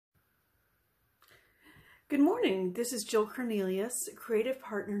Good morning. This is Jill Cornelius, Creative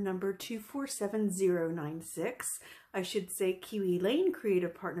Partner number 247096. I should say Kiwi Lane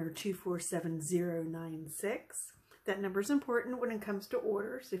Creative Partner 247096. That number is important when it comes to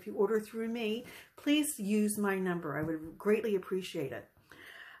orders. If you order through me, please use my number. I would greatly appreciate it.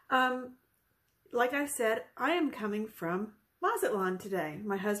 Like I said, I am coming from Mazatlan today.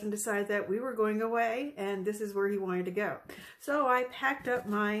 My husband decided that we were going away and this is where he wanted to go. So I packed up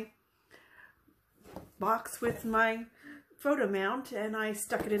my box with my photo mount and I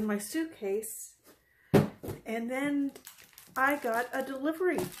stuck it in my suitcase, and then I got a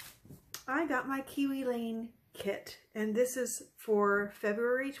delivery. I got my Kiwi Lane kit, and this is for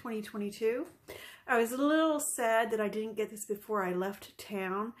February 2022. I was a little sad that I didn't get this before I left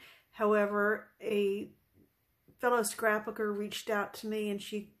town. However, a fellow scrapbooker reached out to me, and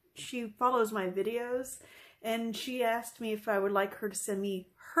she follows my videos, and she asked me if I would like her to send me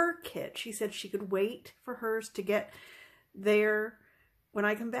her kit. She said she could wait for hers to get there when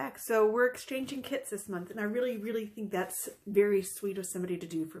I come back. So we're exchanging kits this month, and I really think that's very sweet of somebody to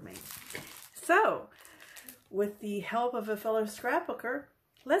do for me. So with the help of a fellow scrapbooker,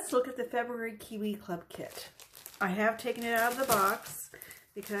 let's look at the February Kiwi Club kit. I have taken it out of the box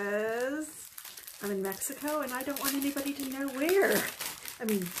because I'm in Mexico and I don't want anybody to know where. I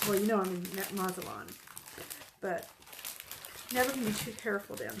mean, well, you know I'm in Mazatlan, but never can be too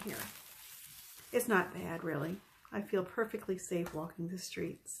careful down here. It's not bad, really. I feel perfectly safe walking the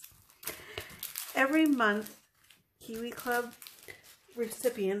streets. Every month, Kiwi Club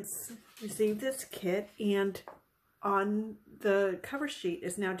recipients receive this kit, and on the cover sheet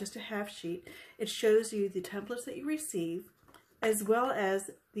is now just a half sheet. It shows you the templates that you receive, as well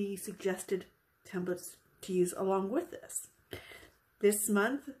as the suggested templates to use along with this. This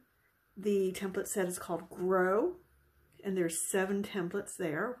month, the template set is called Grow, and there's 7 templates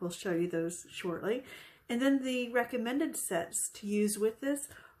there. We'll show you those shortly. And then the recommended sets to use with this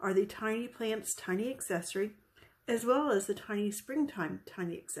are the Tiny Plants Tiny Accessory, as well as the Tiny Springtime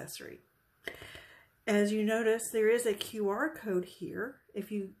Tiny Accessory. As you notice, there is a QR code here.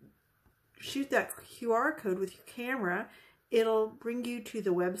 If you shoot that QR code with your camera, it'll bring you to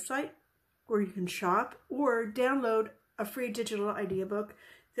the website where you can shop or download a free digital idea book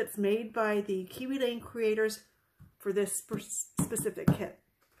that's made by the Kiwi Lane creators for this specific kit.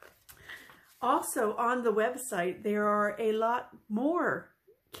 Also on the website, there are a lot more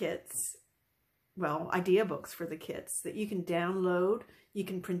kits, well, idea books for the kits that you can download, you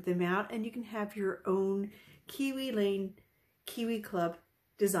can print them out, and you can have your own Kiwi Lane Kiwi Club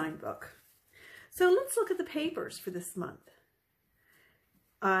design book. So let's look at the papers for this month.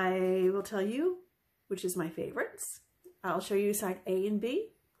 I will tell you which is my favorites. I'll show you side A and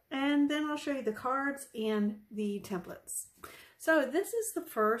B, and then I'll show you the cards and the templates. So this is the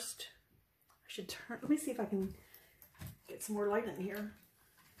first. I should turn, let me see if I can get some more light in here.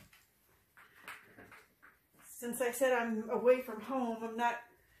 Since I said I'm away from home, I'm not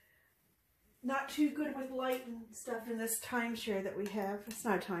too good with light and stuff in this timeshare that we have. It's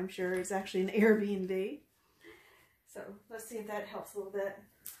not a timeshare, it's actually an Airbnb. So let's see if that helps a little bit.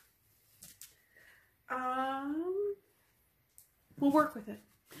 We'll work with it.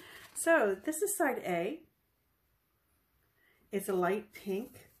 So this is side A. It's a light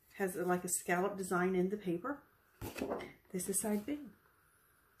pink, has like a scallop design in the paper. This is side B.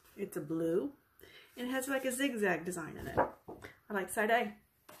 It's a blue, and it has like a zigzag design in it. I like side A.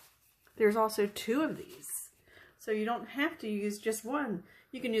 There's also 2 of these, so you don't have to use just one.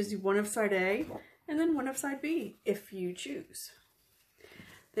 You can use one of side A and then one of side B if you choose.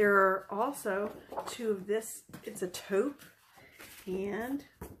 There are also 2 of this. It's a taupe, and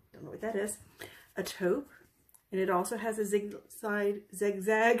don't know what that is, a taupe, and it also has a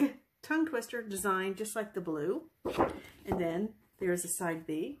zigzag tongue twister design just like the blue. And then there's a side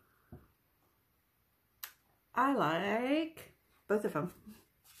B. I like both of them.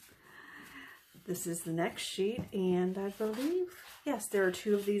 This is the next sheet, and I believe, yes, there are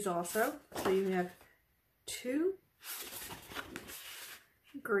 2 of these also. So you have 2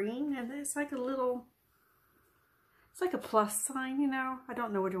 green, and it's like a little, it's like a plus sign, you know. I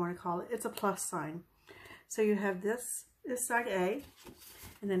don't know what you want to call it. It's a plus sign. So you have this side A,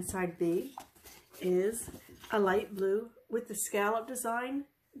 and then side B is a light blue with the scallop design,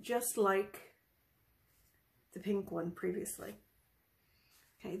 just like the pink one previously.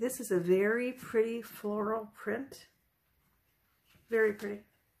 Okay, this is a very pretty floral print. Very pretty.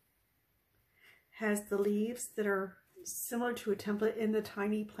 Has the leaves that are similar to a template in the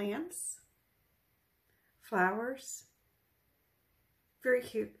tiny plants. Flowers. Very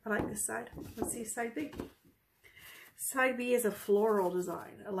cute. I like this side. Let's see side B. Side B is a floral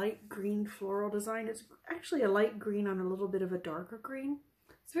design, a light green floral design. It's actually a light green on a little bit of a darker green.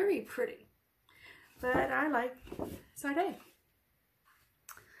 It's very pretty, but I like side A.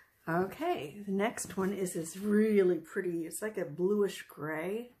 Okay, the next one is this really pretty, it's like a bluish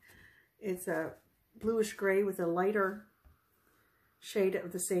gray. It's a bluish gray with a lighter shade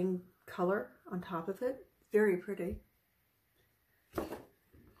of the same color on top of it. Very pretty.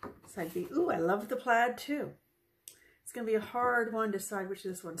 Side B. Ooh, I love the plaid too. It's going to be a hard one to decide which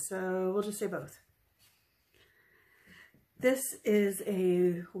is this one, so we'll just say both. This is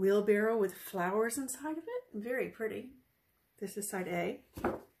a wheelbarrow with flowers inside of it. Very pretty. This is side A.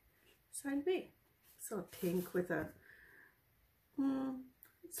 Side B. So pink with a,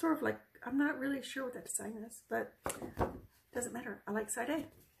 sort of like, I'm not really sure what that design is, but doesn't matter. I like side A.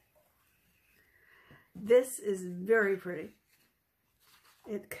 This is very pretty.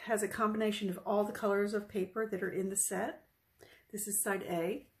 It has a combination of all the colors of paper that are in the set. This is side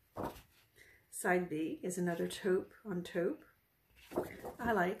A. Side B is another taupe on taupe.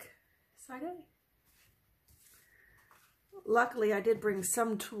 I like side A. Luckily, I did bring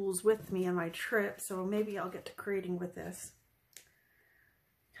some tools with me on my trip, so maybe I'll get to creating with this.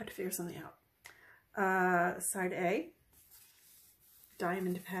 Have to figure something out. Side A,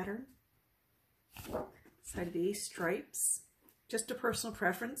 diamond pattern. Side B, stripes. Just a personal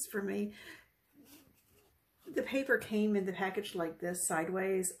preference for me. The paper came in the package like this,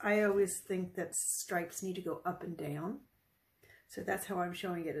 sideways. I always think that stripes need to go up and down. So that's how I'm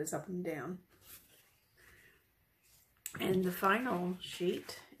showing it, is up and down. And the final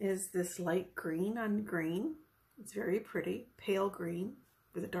sheet is this light green on green. It's very pretty, pale green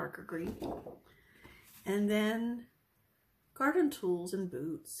with a darker green. And then garden tools and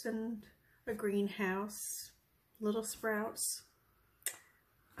boots and a greenhouse, little sprouts.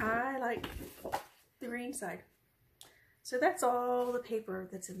 I like the green side. So that's all the paper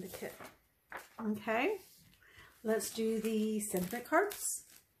that's in the kit. Okay, let's do the sentiment cards.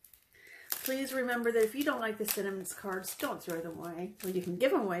 Please remember that if you don't like the sentiment cards, don't throw them away. Well, you can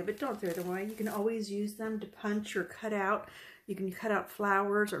give them away, but don't throw them away. You can always use them to punch or cut out. You can cut out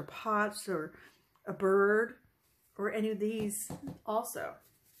flowers or pots or a bird or any of these also.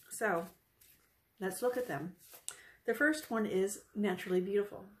 So let's look at them. The first one is Naturally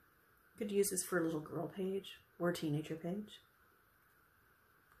Beautiful. You could use this for a little girl page or a teenager page.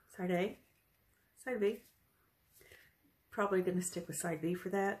 Side A, side B. Probably going to stick with side B for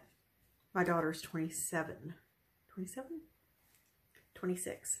that. My daughter's 27. 27?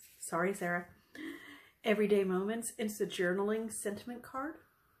 26. Sorry, Sarah. Everyday Moments. It's a journaling sentiment card.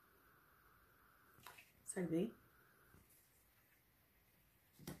 Side B.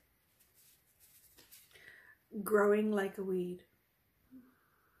 Growing Like a Weed.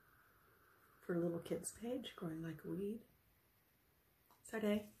 For a little kid's page. Growing Like a Weed. Side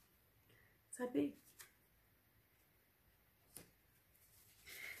A. Side B.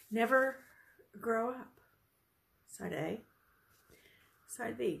 Never Grow Up. Side A.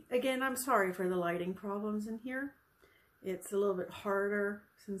 Side B. Again, I'm sorry for the lighting problems in here. It's a little bit harder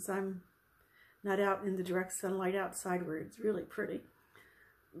since I'm not out in the direct sunlight outside where it's really pretty.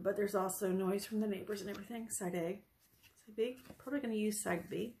 But there's also noise from the neighbors and everything. Side A. Side B. Probably going to use side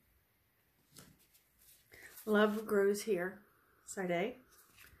B. Love Grows Here. Side A.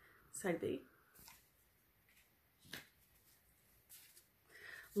 Side B.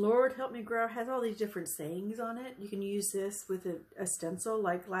 Lord Help Me Grow has all these different sayings on it. You can use this with a stencil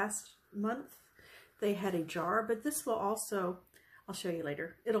like last month. They had a jar, but this will also, I'll show you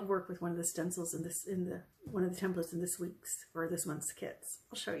later. It'll work with one of the stencils in one of the templates in this week's or this month's kits.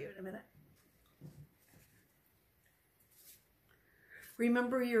 I'll show you in a minute.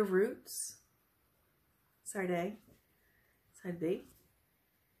 Remember Your Roots. Side A. Side B.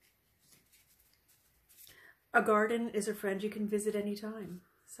 A garden is a friend you can visit anytime.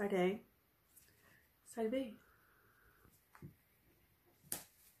 Side A, side B.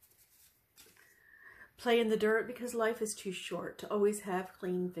 Play in the dirt because life is too short to always have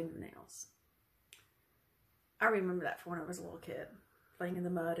clean fingernails. I remember that from when I was a little kid, playing in the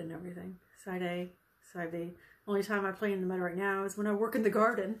mud and everything. Side A, side B. Only time I play in the mud right now is when I work in the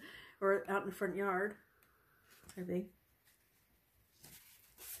garden or out in the front yard. Side B.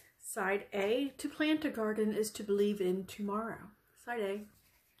 Side A, to plant a garden is to believe in tomorrow. Side A.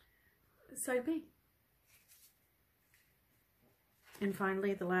 Side B. And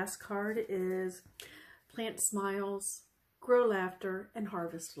finally, the last card is Plant Smiles, Grow Laughter, and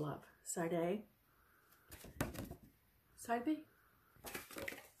Harvest Love. Side A. Side B.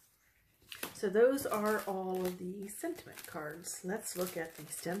 So those are all of the sentiment cards. Let's look at the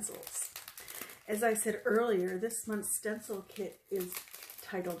stencils. As I said earlier, this month's stencil kit is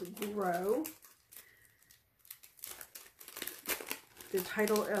titled Grow. The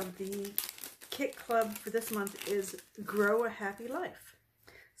title of the kit club for this month is Grow a Happy Life.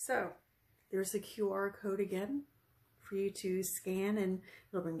 So there's a QR code again for you to scan, and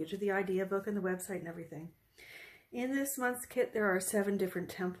it'll bring you to the idea book and the website and everything. In this month's kit, there are 7 different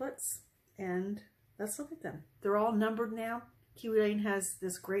templates, and let's look at them. They're all numbered now. Kiwi Lane has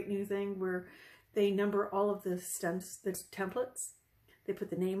this great new thing where they number all of the templates. They put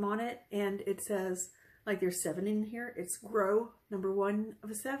the name on it, and it says, like there's 7 in here, it's Grow number 1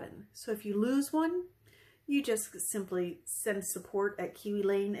 of 7. So if you lose one, you just simply send support at Kiwi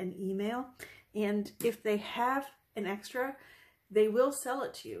Lane an email, and if they have an extra, they will sell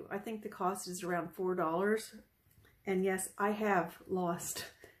it to you. I think the cost is around $4. And yes, I have lost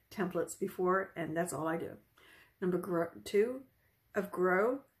templates before, and that's all I do. Number 2 of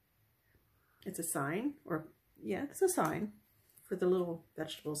Grow, it's a sign, or yeah, it's a sign for the little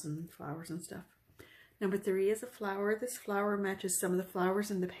vegetables and flowers and stuff. Number 3 is a flower. This flower matches some of the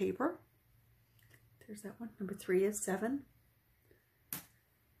flowers in the paper. There's that one. Number 3 is 7.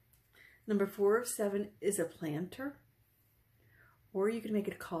 Number 4 of 7 is a planter, or you can make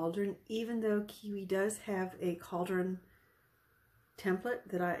it a cauldron, even though Kiwi does have a cauldron template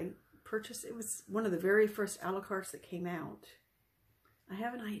that I purchased. It was one of the very first a la cartes that came out. I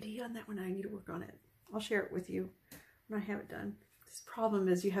have an idea on that one. I need to work on it. I'll share it with you when I have it done. This problem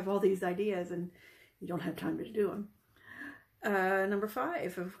is you have all these ideas and you don't have time to do them. Number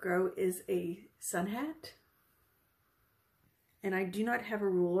 5 of Grow is a sun hat. And I do not have a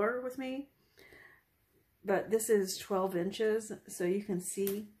ruler with me, but this is 12 inches, so you can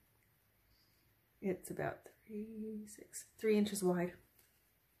see it's about 3 inches wide.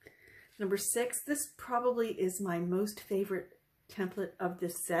 Number 6, this probably is my most favorite template of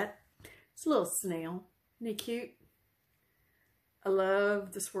this set. It's a little snail. Isn't it cute? I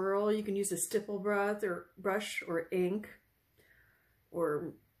love the swirl. You can use a stipple brush or ink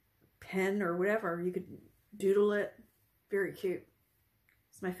or pen or whatever. You could doodle it. Very cute.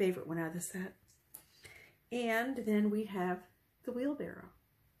 It's my favorite one out of the set. And then we have the wheelbarrow.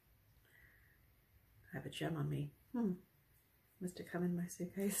 I have a gem on me. Must have come in my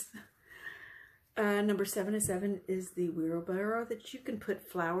suitcase. Number 7 of 7 is the wheelbarrow that you can put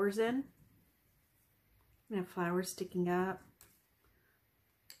flowers in. You have flowers sticking up.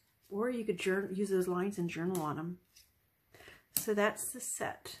 Or you could use those lines and journal on them. So that's the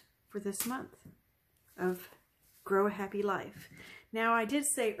set for this month of Grow a Happy Life. Now, I did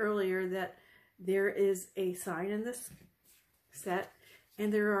say earlier that there is a sign in this set,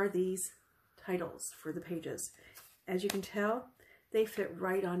 and there are these titles for the pages. As you can tell, they fit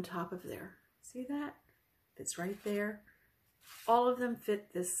right on top of there. See that? Fits right there. All of them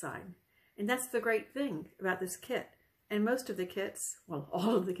fit this sign. And that's the great thing about this kit. And most of the kits, well,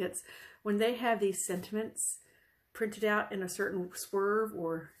 all of the kits, when they have these sentiments printed out in a certain swerve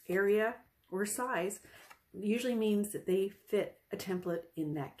or area or size, usually means that they fit a template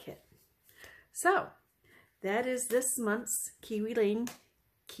in that kit. So that is this month's Kiwi Lane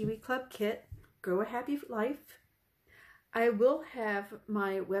Kiwi Club Kit, Grow a Happy Life. I will have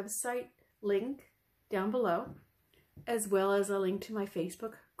my website link down below, as well as a link to my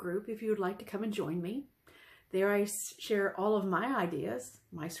Facebook group if you would like to come and join me. There I share all of my ideas,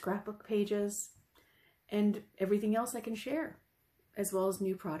 my scrapbook pages, and everything else I can share, as well as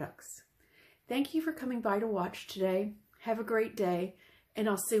new products. Thank you for coming by to watch today. Have a great day, and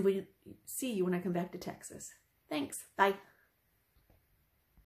I'll see you when I come back to Texas. Thanks. Bye.